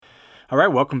All right,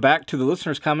 welcome back to the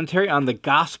Listener's Commentary on the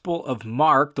Gospel of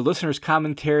Mark. The Listener's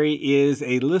Commentary is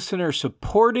a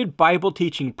listener-supported Bible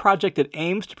teaching project that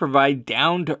aims to provide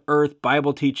down-to-earth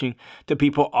Bible teaching to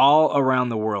people all around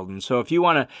the world. And so if you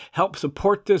want to help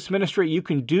support this ministry, you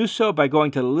can do so by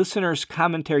going to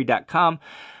listenerscommentary.com,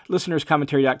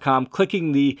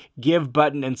 clicking the Give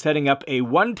button and setting up a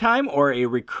one-time or a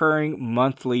recurring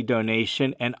monthly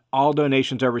donation. And all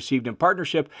donations are received in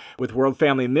partnership with World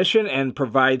Family Mission and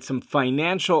provide some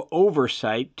financial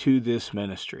oversight to this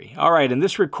ministry. All right, in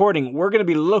this recording, we're going to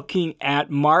be looking at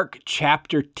Mark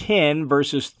chapter 10,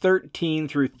 verses 13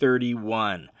 through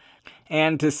 31.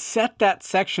 And to set that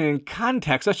section in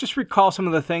context, let's just recall some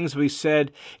of the things we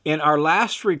said in our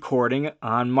last recording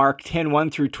on Mark 10, 1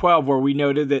 through 12, where we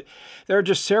noted that there are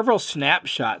just several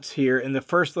snapshots here in the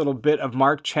first little bit of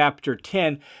Mark chapter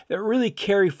 10 that really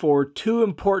carry forward two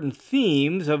important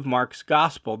themes of Mark's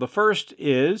gospel. The first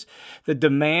is the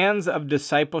demands of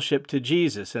discipleship to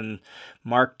Jesus. And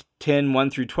Mark 10, 1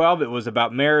 through 12, it was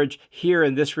about marriage. Here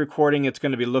in this recording, it's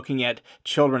going to be looking at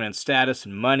children and status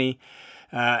and money.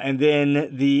 And then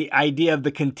the idea of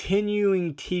the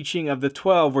continuing teaching of the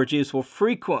 12, where Jesus will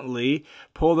frequently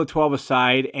pull the 12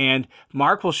 aside, and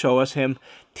Mark will show us him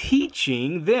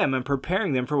teaching them and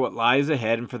preparing them for what lies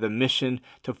ahead and for the mission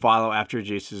to follow after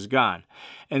Jesus is gone.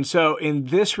 And so in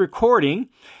this recording,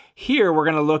 here we're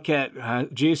going to look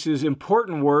at Jesus'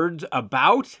 important words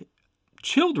about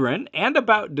children and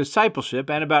about discipleship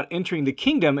and about entering the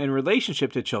kingdom in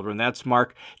relationship to children. That's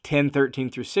Mark 10, 13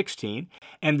 through 16.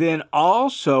 And then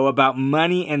also about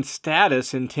money and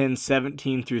status in 10,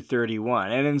 17 through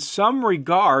 31. And in some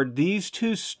regard, these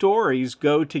two stories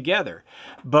go together.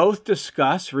 Both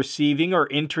discuss receiving or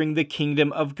entering the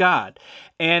kingdom of God.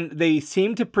 And they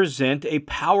seem to present a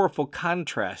powerful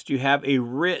contrast. You have a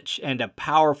rich and a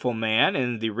powerful man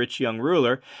in the rich young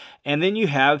ruler, and then you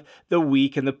have the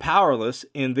weak and the powerless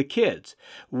in the kids.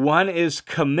 One is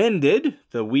commended,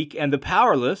 the weak and the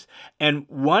powerless, and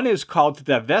one is called to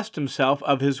divest himself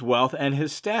of his wealth and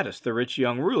his status, the rich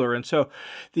young ruler. And so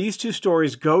these two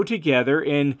stories go together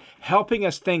in helping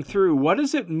us think through what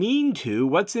does it mean to,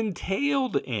 what's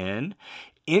entailed in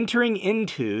entering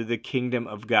into the kingdom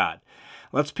of God.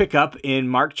 Let's pick up in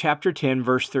Mark chapter 10,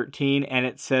 verse 13, and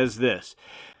it says this: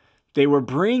 "They were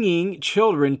bringing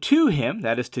children to him,"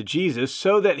 that is to Jesus,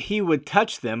 "so that he would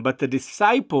touch them, but the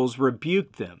disciples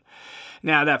rebuked them."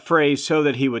 Now, that phrase, "so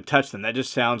that he would touch them," that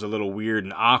just sounds a little weird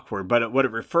and awkward, but what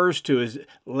it refers to is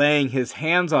laying his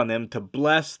hands on them to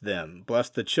bless them, bless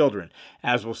the children,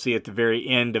 as we'll see at the very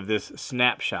end of this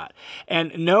snapshot.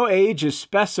 And no age is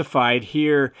specified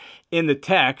here in the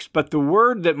text, but the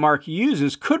word that Mark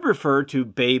uses could refer to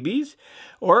babies,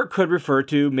 or it could refer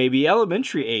to maybe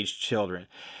elementary-aged children.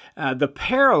 The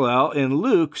parallel in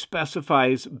Luke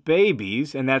specifies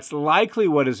babies, and that's likely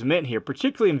what is meant here,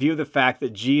 particularly in view of the fact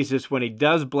that Jesus, when he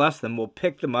does bless them, will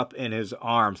pick them up in his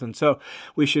arms. And so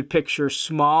we should picture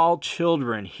small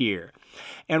children here.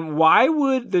 And why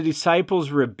would the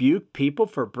disciples rebuke people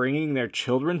for bringing their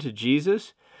children to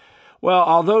Jesus? Well,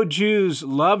 although Jews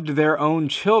loved their own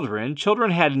children, children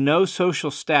had no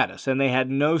social status and they had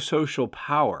no social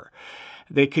power.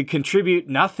 They could contribute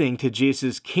nothing to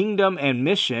Jesus' kingdom and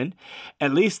mission.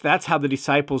 At least that's how the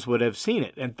disciples would have seen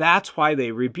it. And that's why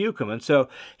they rebuke him. And so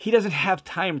he doesn't have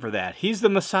time for that. He's the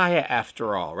Messiah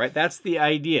after all, right? That's the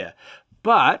idea.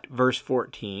 But, verse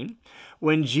 14,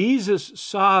 when Jesus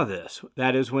saw this,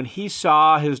 that is, when he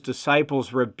saw his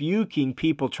disciples rebuking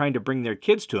people trying to bring their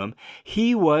kids to him,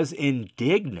 he was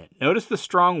indignant. Notice the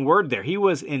strong word there. He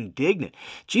was indignant.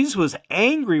 Jesus was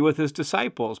angry with his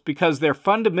disciples because they're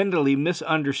fundamentally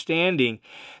misunderstanding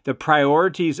the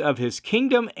priorities of his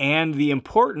kingdom and the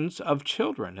importance of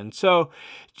children. And so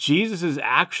Jesus is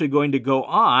actually going to go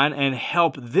on and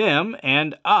help them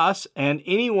and us and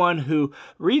anyone who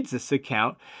reads this account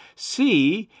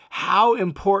see how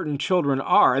important children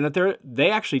are, and that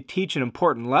they actually teach an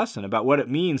important lesson about what it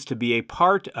means to be a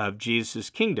part of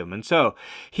Jesus' kingdom. And so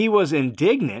he was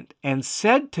indignant and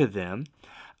said to them,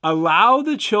 "Allow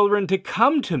the children to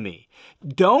come to me.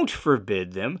 Don't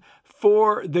forbid them,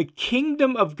 for the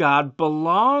kingdom of God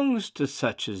belongs to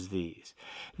such as these."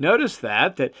 Notice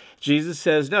that Jesus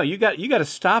says, no, you got to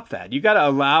stop that. You got to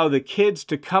allow the kids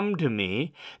to come to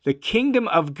me. The kingdom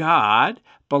of God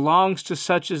belongs to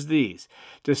such as these.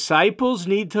 Disciples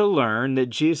need to learn that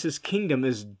Jesus' kingdom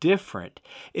is different.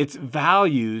 Its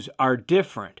values are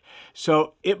different.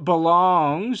 So it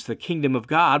belongs, the kingdom of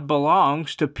God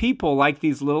belongs to people like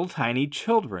these little tiny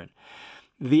children.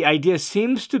 The idea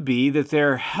seems to be that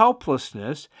their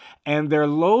helplessness and their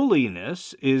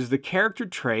lowliness is the character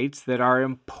traits that are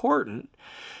important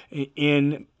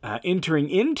in entering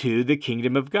into the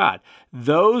kingdom of God.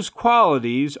 Those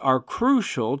qualities are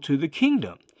crucial to the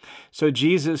kingdom. So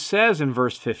Jesus says in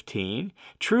verse 15,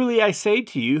 "Truly I say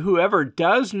to you, whoever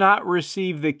does not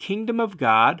receive the kingdom of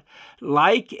God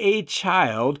like a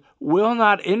child will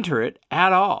not enter it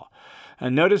at all."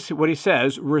 And notice what he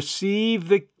says, receive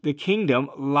the kingdom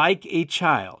like a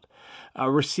child.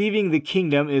 Receiving the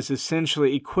kingdom is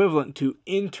essentially equivalent to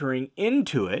entering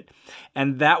into it,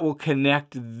 and that will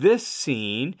connect this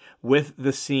scene with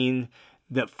the scene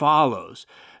that follows,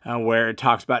 where it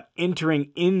talks about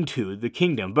entering into the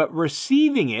kingdom. But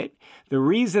receiving it, the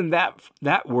reason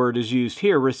that word is used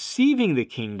here, receiving the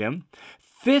kingdom,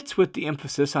 fits with the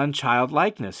emphasis on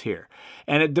childlikeness here.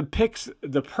 And it depicts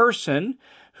the person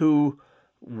who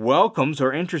welcomes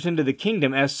or enters into the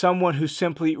kingdom as someone who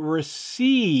simply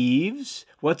receives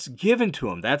what's given to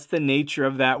them. That's the nature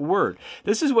of that word.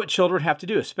 This is what children have to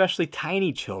do, especially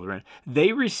tiny children.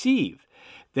 They receive.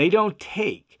 They don't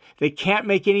take. They can't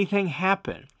make anything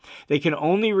happen. They can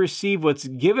only receive what's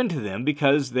given to them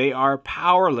because they are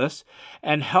powerless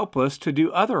and helpless to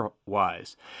do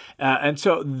otherwise. And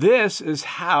so this is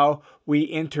how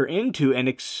we enter into and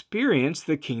experience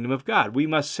the kingdom of God. We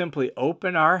must simply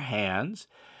open our hands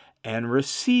and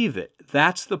receive it.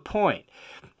 That's the point.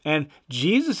 And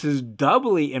Jesus is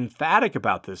doubly emphatic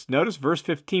about this. Notice verse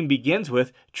 15 begins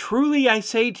with, "Truly I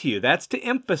say to you." That's to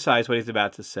emphasize what he's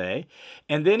about to say.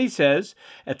 And then he says,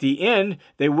 at the end,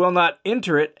 "They will not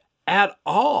enter it at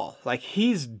all." Like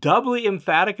he's doubly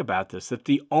emphatic about this, that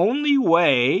the only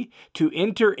way to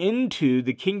enter into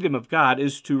the kingdom of God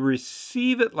is to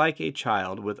receive it like a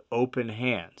child with open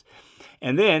hands.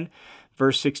 And then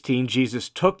verse 16, Jesus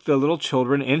took the little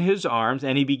children in his arms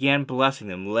and he began blessing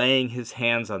them, laying his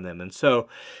hands on them. And so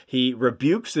he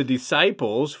rebukes the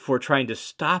disciples for trying to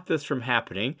stop this from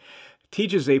happening,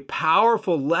 teaches a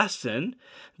powerful lesson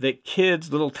that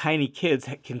kids, little tiny kids,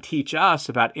 can teach us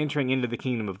about entering into the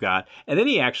kingdom of God. And then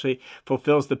he actually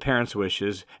fulfills the parents'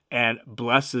 wishes and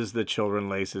blesses the children,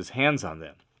 lays his hands on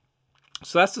them.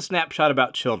 So that's the snapshot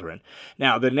about children.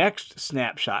 Now, the next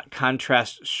snapshot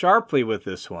contrasts sharply with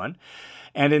this one.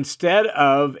 And instead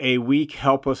of a weak,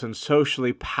 helpless, and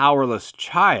socially powerless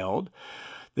child,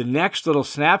 the next little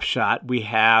snapshot, we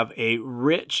have a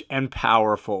rich and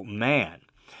powerful man.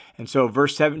 And so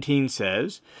verse 17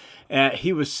 says,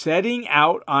 he was setting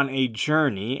out on a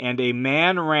journey, and a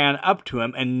man ran up to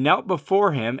him and knelt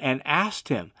before him and asked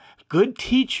him, "Good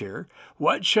teacher,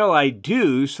 what shall I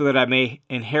do so that I may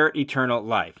inherit eternal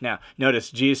life?" Now, notice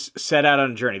Jesus set out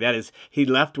on a journey. That is, he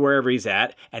left wherever he's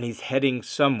at, and he's heading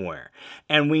somewhere.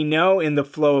 And we know in the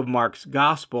flow of Mark's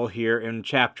gospel here in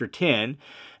chapter 10,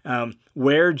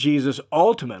 where Jesus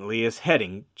ultimately is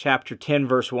heading. Chapter 10,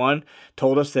 verse 1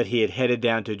 told us that he had headed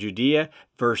down to Judea.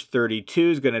 Verse 32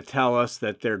 is going to tell us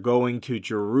that they're going to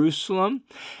Jerusalem.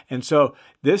 And so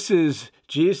this is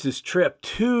Jesus' trip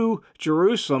to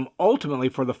Jerusalem, ultimately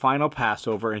for the final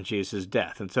Passover and Jesus'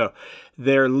 death. And so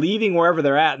they're leaving wherever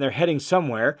they're at and they're heading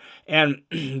somewhere. And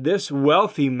this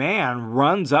wealthy man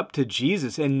runs up to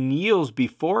Jesus and kneels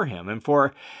before him. And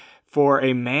for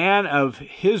a man of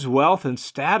his wealth and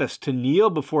status to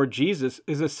kneel before Jesus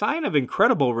is a sign of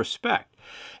incredible respect.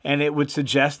 And it would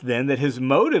suggest then that his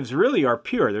motives really are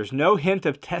pure. There's no hint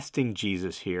of testing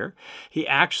Jesus here. He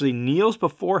actually kneels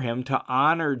before him to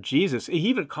honor Jesus. He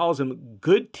even calls him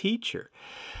good teacher.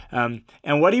 And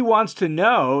what he wants to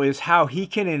know is how he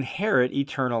can inherit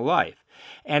eternal life.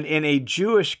 And in a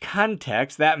Jewish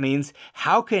context, that means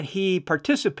how can he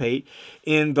participate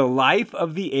in the life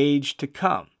of the age to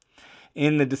come?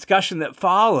 In the discussion that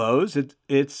follows,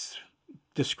 it's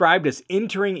described as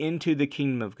entering into the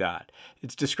kingdom of God.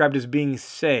 It's described as being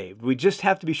saved. We just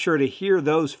have to be sure to hear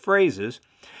those phrases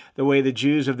the way the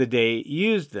Jews of the day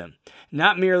used them.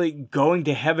 Not merely going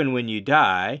to heaven when you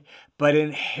die, but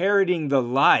inheriting the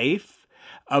life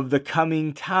of the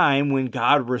coming time when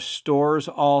God restores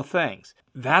all things.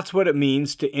 That's what it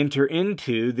means to enter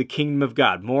into the kingdom of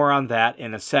God. More on that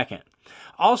in a second.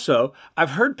 Also,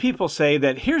 I've heard people say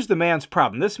that here's the man's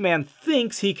problem. This man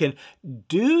thinks he can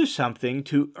do something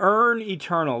to earn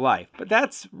eternal life. But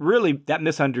that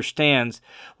misunderstands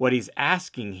what he's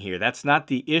asking here. That's not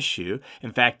the issue.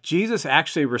 In fact, Jesus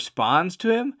actually responds to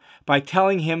him by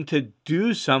telling him to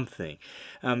do something.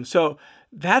 So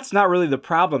that's not really the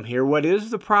problem here. What is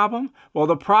the problem? Well,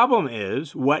 the problem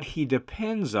is what he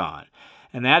depends on.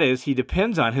 And that is, he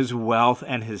depends on his wealth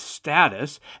and his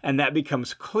status, and that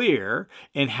becomes clear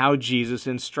in how Jesus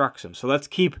instructs him. So let's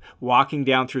keep walking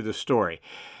down through the story.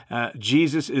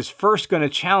 Jesus is first going to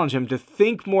challenge him to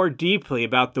think more deeply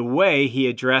about the way he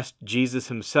addressed Jesus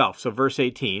himself. So verse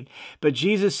 18, but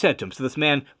Jesus said to him, so this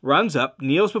man runs up,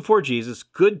 kneels before Jesus,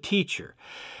 good teacher.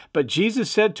 But Jesus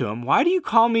said to him, why do you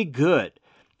call me good?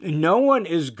 No one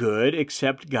is good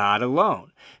except God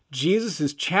alone. Jesus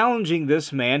is challenging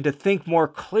this man to think more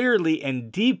clearly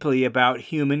and deeply about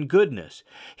human goodness.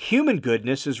 Human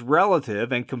goodness is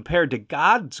relative, and compared to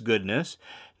God's goodness,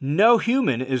 no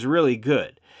human is really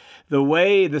good. The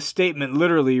way the statement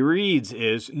literally reads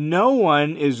is, no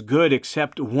one is good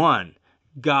except one,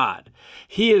 God.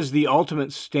 He is the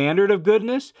ultimate standard of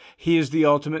goodness. He is the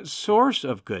ultimate source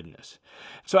of goodness.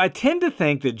 So I tend to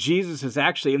think that Jesus is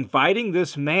actually inviting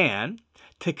this man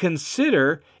to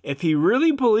consider if he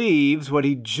really believes what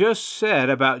he just said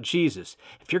about Jesus.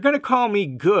 If you're going to call me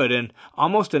good in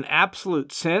almost an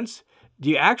absolute sense, do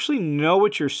you actually know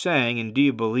what you're saying, and do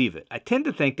you believe it? I tend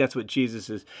to think that's what Jesus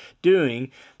is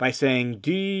doing by saying,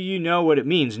 do you know what it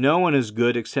means? No one is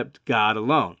good except God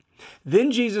alone. Then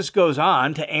Jesus goes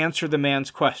on to answer the man's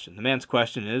question. The man's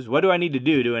question is, what do I need to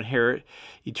do to inherit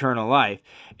eternal life?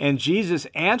 And Jesus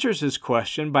answers his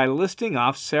question by listing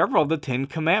off several of the 10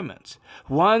 commandments,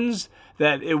 ones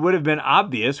that it would have been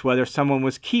obvious whether someone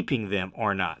was keeping them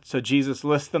or not. So Jesus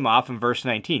lists them off in verse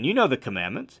 19. You know the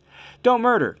commandments. Don't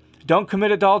murder. Don't commit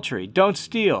adultery. Don't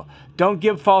steal. Don't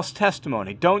give false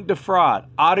testimony. Don't defraud.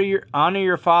 Honor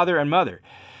your father and mother.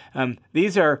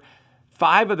 These are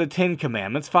 5 of the 10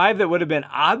 commandments, 5 that would have been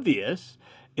obvious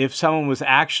if someone was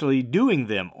actually doing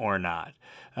them or not.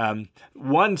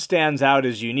 One stands out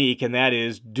as unique, and that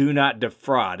is do not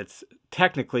defraud. It's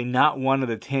technically not one of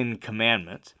the 10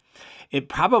 commandments. It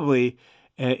probably,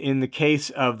 in the case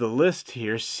of the list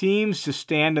here, seems to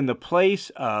stand in the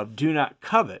place of do not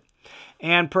covet.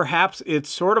 And perhaps it's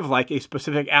sort of like a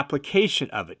specific application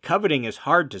of it. Coveting is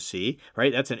hard to see,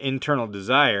 right? That's an internal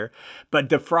desire. But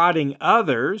defrauding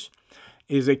others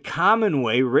is a common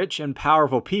way rich and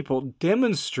powerful people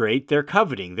demonstrate their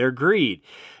coveting, their greed.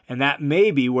 And that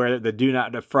may be where the do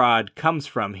not defraud comes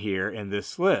from here in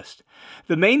this list.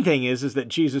 The main thing is that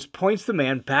Jesus points the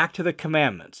man back to the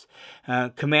commandments,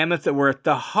 commandments that were at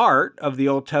the heart of the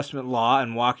Old Testament law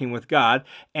and walking with God.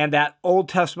 And that Old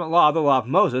Testament law, the law of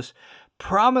Moses,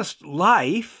 promised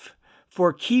life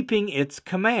for keeping its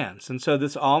commands. And so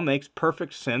this all makes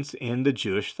perfect sense in the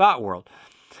Jewish thought world.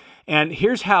 And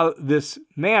here's how this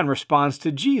man responds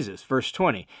to Jesus. Verse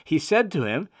 20, he said to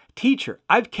him, Teacher,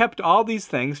 I've kept all these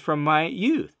things from my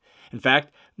youth. In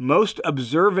fact, most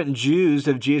observant Jews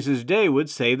of Jesus' day would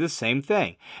say the same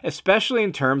thing, especially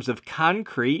in terms of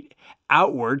concrete,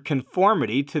 outward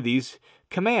conformity to these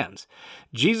commands.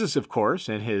 Jesus, of course,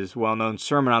 in his well-known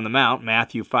Sermon on the Mount,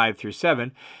 Matthew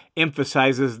 5-7,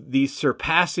 emphasizes the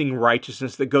surpassing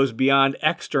righteousness that goes beyond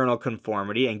external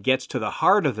conformity and gets to the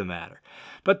heart of the matter.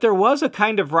 But there was a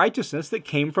kind of righteousness that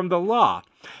came from the law.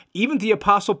 Even the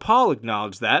Apostle Paul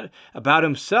acknowledged that about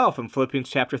himself in Philippians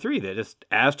chapter 3, that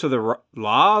as to the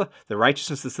law, the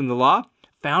righteousness that's in the law,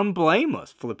 found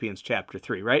blameless, Philippians chapter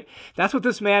 3, right? That's what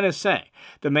this man is saying.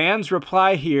 The man's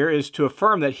reply here is to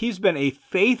affirm that he's been a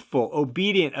faithful,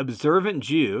 obedient, observant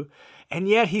Jew, and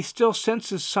yet he still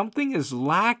senses something is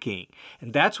lacking.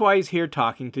 And that's why he's here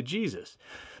talking to Jesus.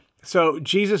 So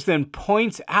Jesus then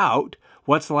points out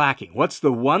what's lacking. What's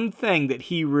the one thing that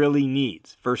he really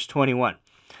needs? Verse 21.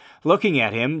 Looking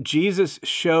at him, Jesus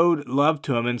showed love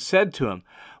to him and said to him,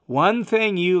 one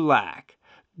thing you lack.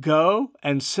 Go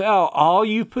and sell all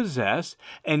you possess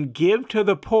and give to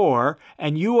the poor,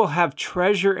 and you will have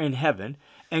treasure in heaven.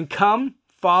 And come,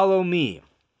 follow me.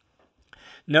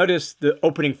 Notice the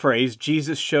opening phrase,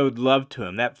 Jesus showed love to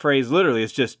him. That phrase literally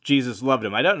is just Jesus loved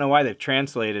him. I don't know why they've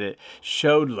translated it,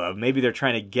 showed love. Maybe they're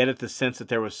trying to get at the sense that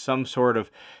there was some sort of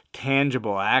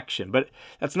tangible action. But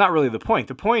that's not really the point.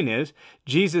 The point is,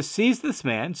 Jesus sees this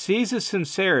man, sees his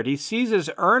sincerity, sees his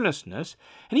earnestness,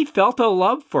 and he felt a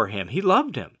love for him. He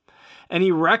loved him. And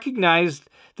he recognized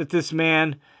that this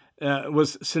man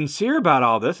was sincere about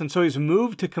all this, and so he's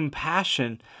moved to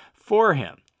compassion for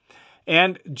him.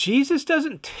 And Jesus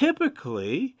doesn't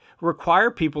typically require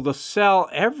people to sell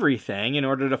everything in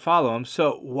order to follow him.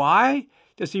 So why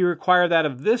does he require that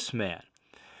of this man?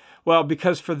 Well,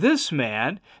 because for this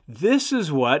man, this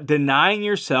is what denying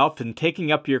yourself and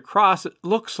taking up your cross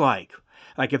looks like.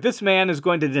 Like if this man is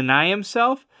going to deny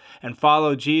himself and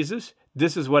follow Jesus,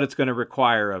 this is what it's going to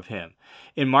require of him.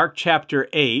 In Mark chapter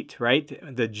 8,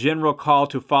 right, the general call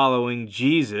to following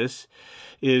Jesus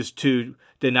is to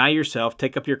deny yourself,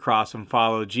 take up your cross, and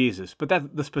follow Jesus.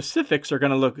 But the specifics are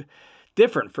going to look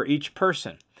different for each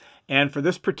person. And for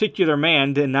this particular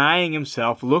man, denying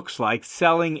himself looks like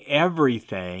selling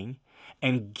everything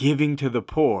and giving to the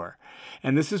poor.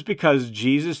 And this is because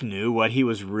Jesus knew what he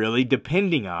was really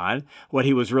depending on, what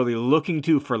he was really looking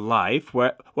to for life,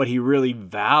 what he really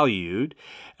valued,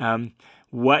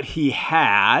 what he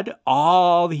had,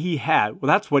 all he had. Well,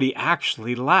 that's what he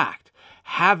actually lacked.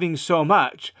 Having so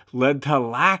much led to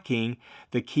lacking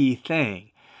the key thing.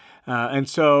 And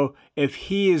so if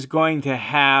he is going to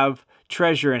have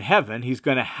treasure in heaven, he's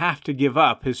going to have to give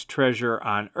up his treasure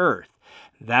on earth.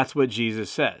 That's what Jesus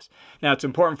says. Now, it's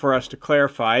important for us to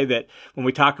clarify that when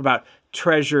we talk about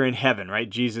treasure in heaven, right?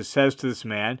 Jesus says to this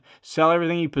man, sell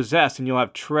everything you possess and you'll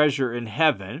have treasure in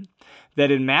heaven. That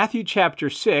in Matthew chapter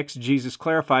 6, Jesus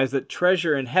clarifies that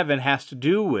treasure in heaven has to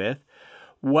do with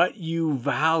what you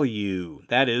value.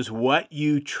 That is, what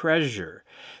you treasure.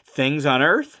 Things on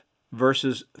earth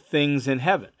versus things in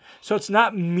heaven. So it's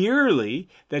not merely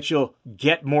that you'll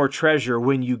get more treasure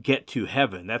when you get to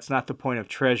heaven. That's not the point of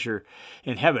treasure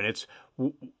in heaven. It's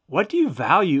what do you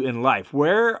value in life?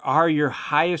 Where are your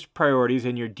highest priorities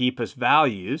and your deepest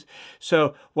values?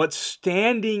 So what's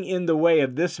standing in the way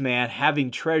of this man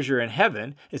having treasure in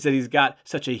heaven is that he's got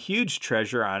such a huge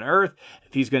treasure on earth.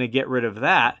 If he's going to get rid of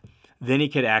that, then he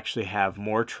could actually have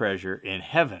more treasure in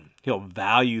heaven. He'll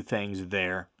value things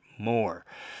there more.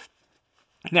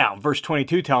 Now, verse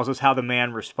 22 tells us how the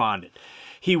man responded.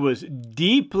 He was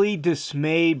deeply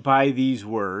dismayed by these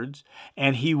words,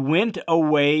 and he went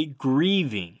away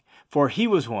grieving, for he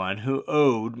was one who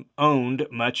owned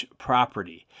much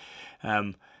property.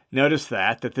 Notice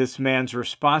that this man's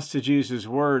response to Jesus'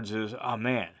 words is, oh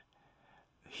man,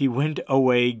 he went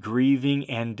away grieving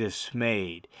and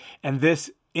dismayed. And this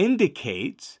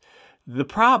indicates the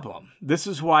problem. This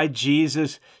is why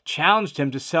Jesus challenged him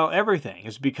to sell everything,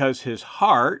 is because his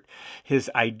heart, his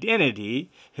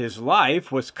identity, his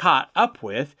life was caught up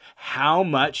with how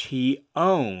much he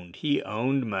owned. He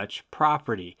owned much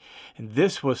property. And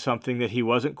this was something that he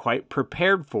wasn't quite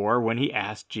prepared for when he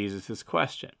asked Jesus this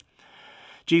question.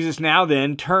 Jesus now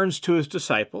then turns to his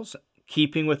disciples,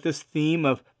 keeping with this theme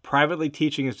of privately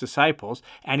teaching his disciples,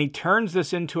 and he turns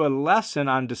this into a lesson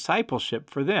on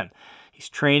discipleship for them. He's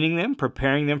training them,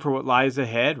 preparing them for what lies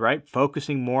ahead, right?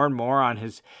 Focusing more and more on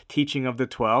his teaching of the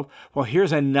 12. Well,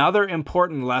 here's another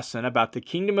important lesson about the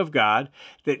kingdom of God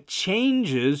that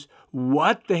changes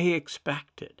what they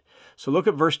expected. So look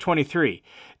at verse 23.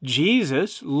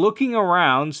 Jesus, looking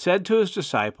around, said to his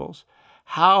disciples,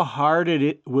 how hard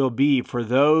it will be for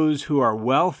those who are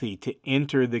wealthy to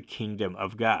enter the kingdom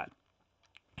of God.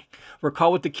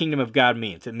 Recall what the kingdom of God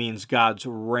means. It means God's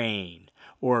reign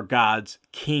or God's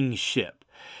kingship.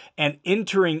 And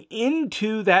entering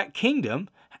into that kingdom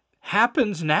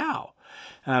happens now.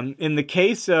 In the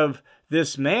case of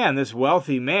this man, this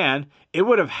wealthy man, it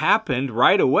would have happened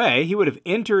right away. He would have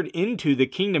entered into the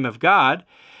kingdom of God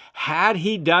had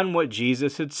he done what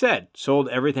Jesus had said, sold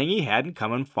everything he had and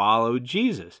come and followed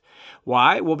Jesus.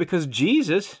 Why? Well, because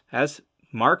Jesus, as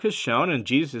Mark has shown and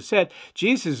Jesus has said,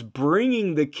 Jesus is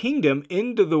bringing the kingdom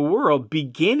into the world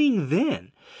beginning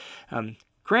then.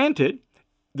 Granted,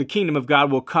 the kingdom of God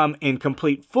will come in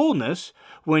complete fullness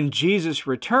when Jesus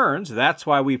returns. That's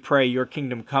why we pray, your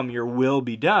kingdom come, your will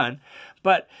be done.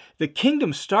 But the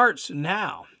kingdom starts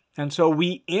now. And so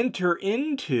we enter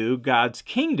into God's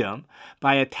kingdom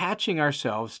by attaching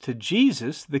ourselves to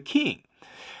Jesus, the King.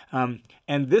 And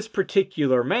this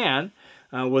particular man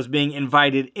was being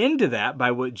invited into that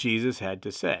by what Jesus had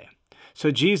to say.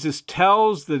 So Jesus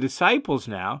tells the disciples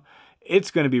now,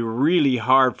 it's going to be really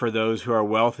hard for those who are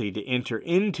wealthy to enter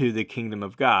into the kingdom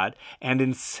of God. And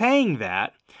in saying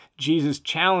that, Jesus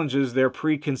challenges their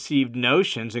preconceived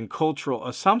notions and cultural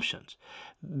assumptions.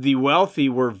 The wealthy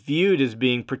were viewed as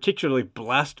being particularly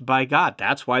blessed by God.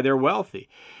 That's why they're wealthy.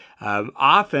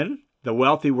 Often, the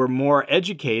wealthy were more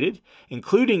educated,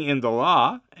 including in the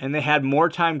law, and they had more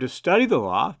time to study the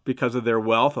law because of their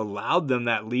wealth allowed them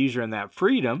that leisure and that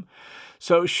freedom.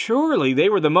 So surely they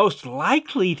were the most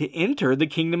likely to enter the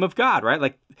kingdom of God, right?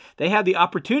 Like they had the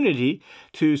opportunity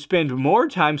to spend more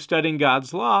time studying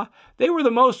God's law. They were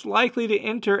the most likely to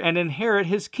enter and inherit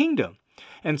his kingdom.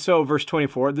 And so verse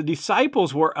 24, the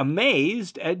disciples were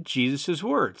amazed at Jesus'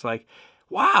 words. Like,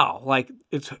 wow, like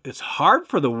it's hard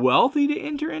for the wealthy to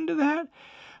enter into that.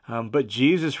 But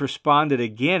Jesus responded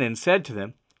again and said to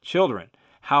them, children,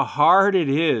 how hard it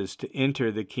is to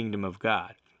enter the kingdom of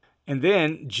God. And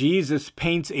then Jesus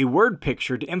paints a word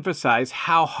picture to emphasize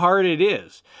how hard it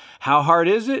is. How hard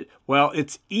is it? Well,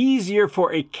 it's easier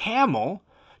for a camel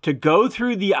to go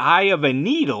through the eye of a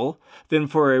needle than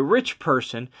for a rich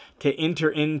person to enter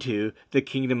into the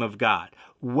kingdom of God.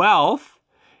 Wealth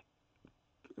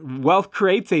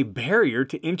creates a barrier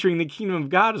to entering the kingdom of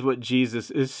God is what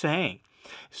Jesus is saying.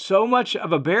 So much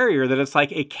of a barrier that it's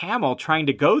like a camel trying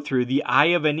to go through the eye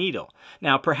of a needle.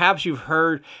 Now, perhaps you've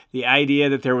heard the idea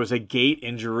that there was a gate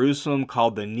in Jerusalem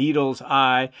called the Needle's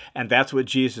Eye, and that's what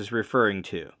Jesus is referring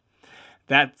to.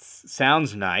 That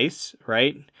sounds nice,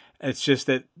 right? It's just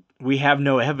that we have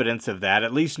no evidence of that,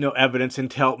 at least no evidence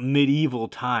until medieval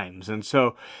times. And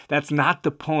so that's not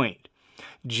the point.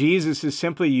 Jesus is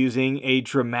simply using a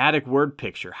dramatic word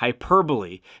picture,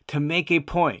 hyperbole, to make a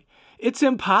point. It's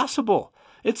impossible.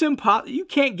 You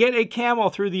can't get a camel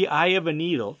through the eye of a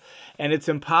needle, and it's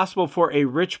impossible for a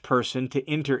rich person to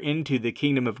enter into the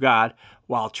kingdom of God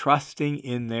while trusting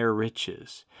in their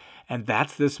riches. And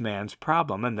that's this man's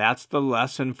problem, and that's the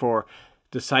lesson for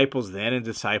disciples then and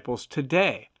disciples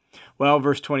today. Well,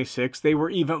 verse 26, they were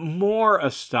even more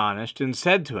astonished and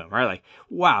said to him, right? Like,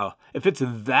 wow, if it's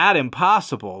that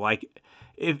impossible, like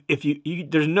if you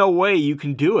there's no way you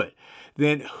can do it,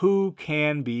 then who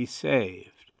can be saved?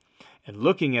 And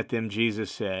looking at them, Jesus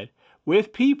said,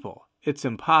 with people it's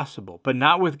impossible, but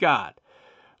not with God.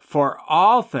 For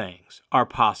all things are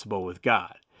possible with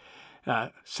God.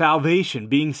 Salvation,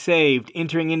 being saved,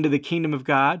 entering into the kingdom of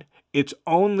God, it's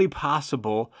only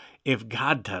possible if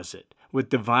God does it, with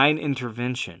divine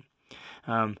intervention.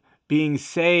 Being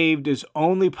saved is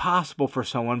only possible for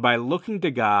someone by looking to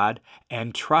God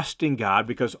and trusting God,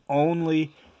 because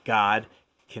only God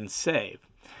can save.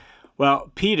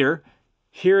 Well, Peter,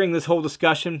 hearing this whole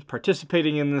discussion,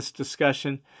 participating in this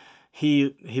discussion,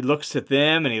 he looks at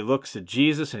them and he looks at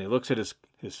Jesus and he looks at his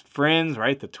friends,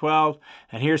 right, the 12,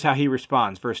 and here's how he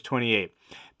responds, verse 28.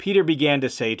 Peter began to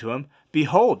say to him,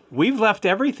 behold, we've left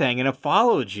everything and have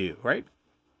followed you, right?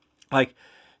 Like,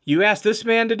 you asked this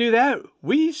man to do that?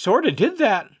 We sort of did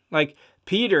that. Like,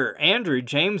 Peter, Andrew,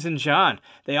 James, and John,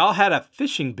 they all had a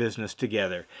fishing business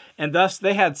together, and thus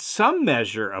they had some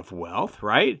measure of wealth,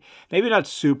 right? Maybe not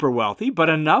super wealthy, but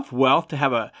enough wealth to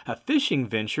have a fishing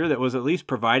venture that was at least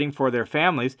providing for their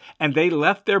families, and they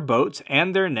left their boats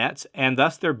and their nets, and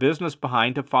thus their business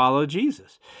behind to follow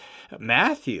Jesus.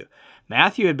 Matthew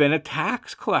had been a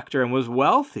tax collector and was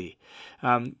wealthy.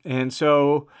 And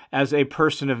so as a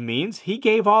person of means, he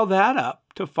gave all that up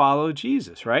to follow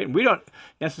Jesus, right? And we don't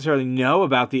necessarily know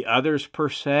about the others per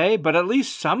se, but at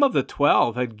least some of the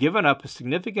 12 had given up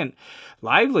significant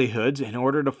livelihoods in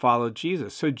order to follow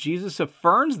Jesus. So Jesus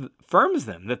affirms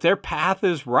them that their path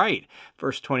is right.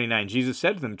 Verse 29, Jesus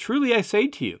said to them, truly I say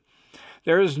to you,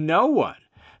 there is no one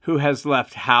who has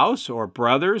left house or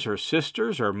brothers or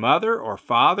sisters or mother or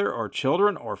father or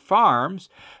children or farms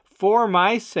for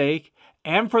my sake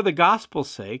and for the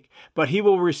gospel's sake, but he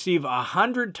will receive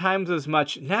 100 times as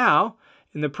much now,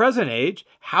 in the present age,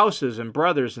 houses and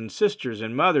brothers and sisters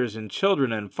and mothers and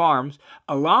children and farms,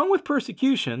 along with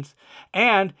persecutions,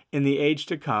 and in the age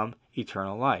to come,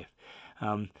 eternal life.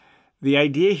 The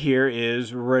idea here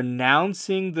is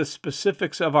renouncing the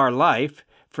specifics of our life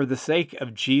for the sake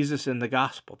of Jesus and the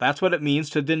gospel. That's what it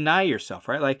means to deny yourself,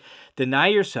 right? Like, deny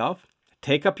yourself,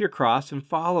 take up your cross and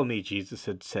follow me, Jesus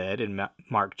had said in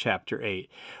Mark chapter 8.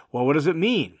 Well, what does it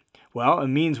mean? Well, it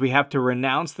means we have to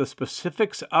renounce the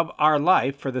specifics of our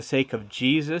life for the sake of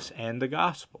Jesus and the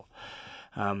gospel.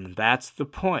 That's the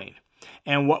point.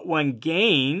 And what one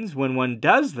gains when one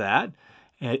does that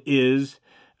is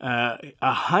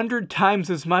 100 times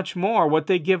as much more what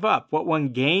they give up. What one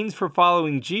gains for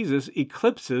following Jesus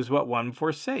eclipses what one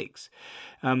forsakes.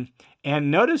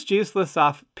 And notice Jesus lists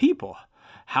off people.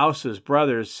 Houses,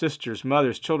 brothers, sisters,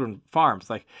 mothers, children, farms.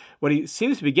 Like, what he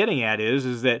seems to be getting at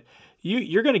is that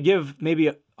you're going to give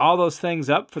maybe all those things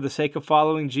up for the sake of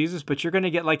following Jesus, but you're going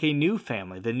to get like a new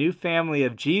family, the new family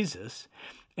of Jesus,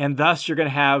 and thus you're going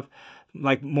to have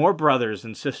like more brothers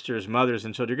and sisters, mothers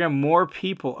and children. You're going to have more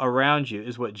people around you,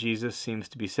 is what Jesus seems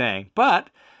to be saying. But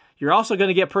you're also going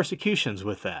to get persecutions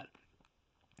with that.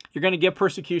 You're going to get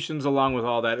persecutions along with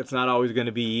all that. It's not always going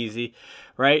to be easy,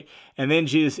 right? And then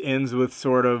Jesus ends with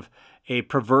sort of a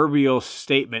proverbial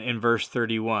statement in verse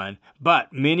 31.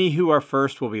 But many who are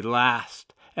first will be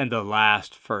last, and the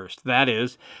last first. That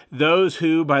is, those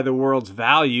who, by the world's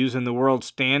values and the world's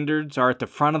standards, are at the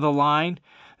front of the line,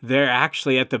 they're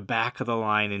actually at the back of the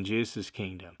line in Jesus'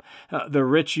 kingdom. The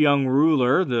rich young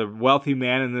ruler, the wealthy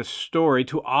man in this story,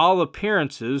 to all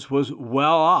appearances was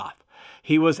well off.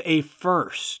 He was a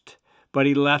first, but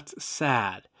he left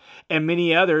sad. And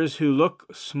many others who look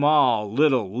small,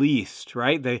 little, least,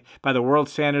 right? By the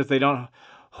world's standards, they don't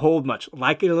hold much.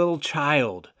 Like a little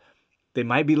child. They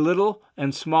might be little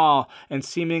and small and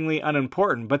seemingly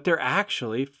unimportant, but they're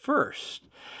actually first.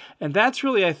 And that's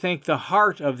really, I think, the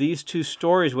heart of these two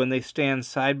stories when they stand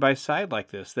side by side like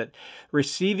this, that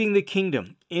receiving the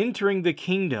kingdom, entering the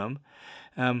kingdom,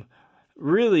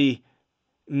 really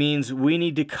means we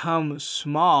need to come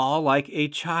small like a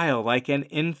child, like an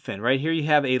infant. Right here you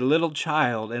have a little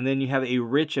child, and then you have a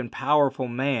rich and powerful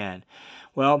man.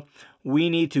 Well, we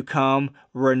need to come,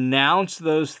 renounce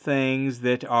those things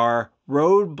that are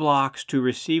roadblocks to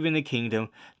receiving the kingdom,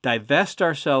 divest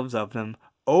ourselves of them,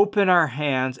 open our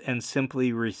hands, and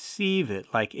simply receive it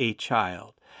like a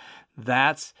child.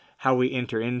 That's how we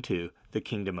enter into the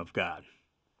kingdom of God.